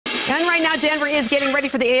And right now, Denver is getting ready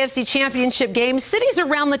for the AFC Championship game. Cities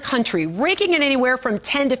around the country raking in anywhere from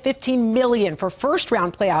 10 to 15 million for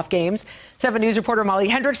first-round playoff games. 7 News reporter Molly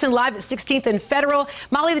Hendrickson live at 16th and Federal.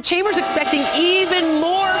 Molly, the Chamber's expecting even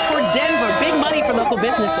more for Denver. Big money for local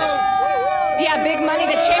businesses. Yeah, big money.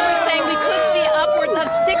 The Chamber's saying we could see upwards of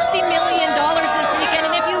 $60 million this weekend.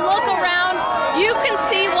 And if you look around, you can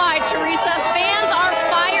see why, Teresa. Fans are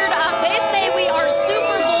fired up. They say we are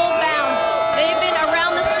Super Bowl bound. They've been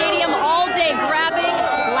around the stadium all day grabbing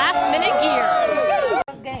last-minute gear.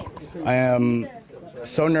 I am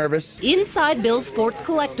so nervous. Inside Bill's Sports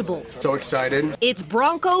Collectibles. So excited. It's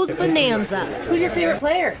Broncos Bonanza. Who's your favorite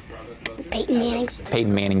player? Peyton Manning.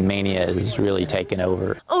 Peyton Manning mania is really taking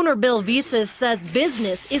over. Owner Bill Visas says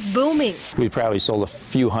business is booming. We probably sold a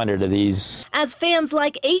few hundred of these. As fans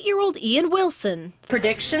like 8-year-old Ian Wilson.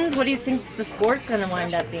 Predictions? What do you think the score's going to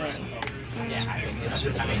wind up being?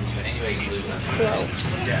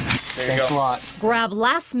 Thanks a lot. Grab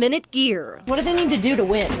last-minute gear. What do they need to do to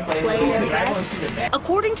win? Play their best.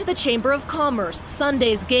 According to the Chamber of Commerce,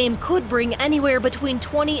 Sunday's game could bring anywhere between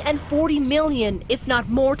 20 and 40 million, if not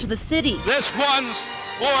more, to the city. This one's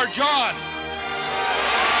for John.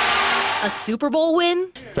 A Super Bowl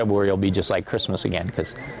win? February will be just like Christmas again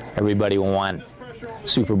because everybody will want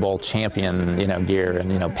Super Bowl champion, gear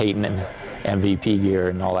and, Peyton and MVP gear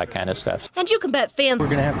and all that kind of stuff. And you can bet fans We're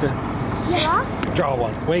going to have to draw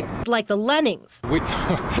one. Wait. like the Lennings We're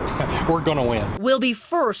going to win. will be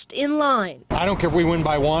first in line. I don't care if we win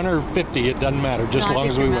by 1 or 50. It doesn't matter, just as long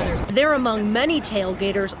as we win. They're among many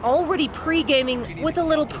tailgaters already pre-gaming with a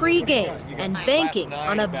little pre-game and banking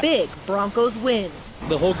on a big Broncos win.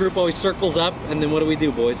 The whole group always circles up, and then what do we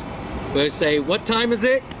do, boys? We always say, what time is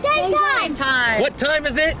it? Game time! What time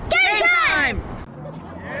is it? Game time!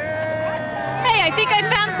 Hey, I think I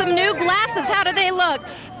found some new glasses. How do they look?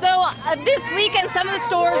 So this weekend, some of the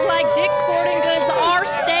stores like Dick's Sporting Goods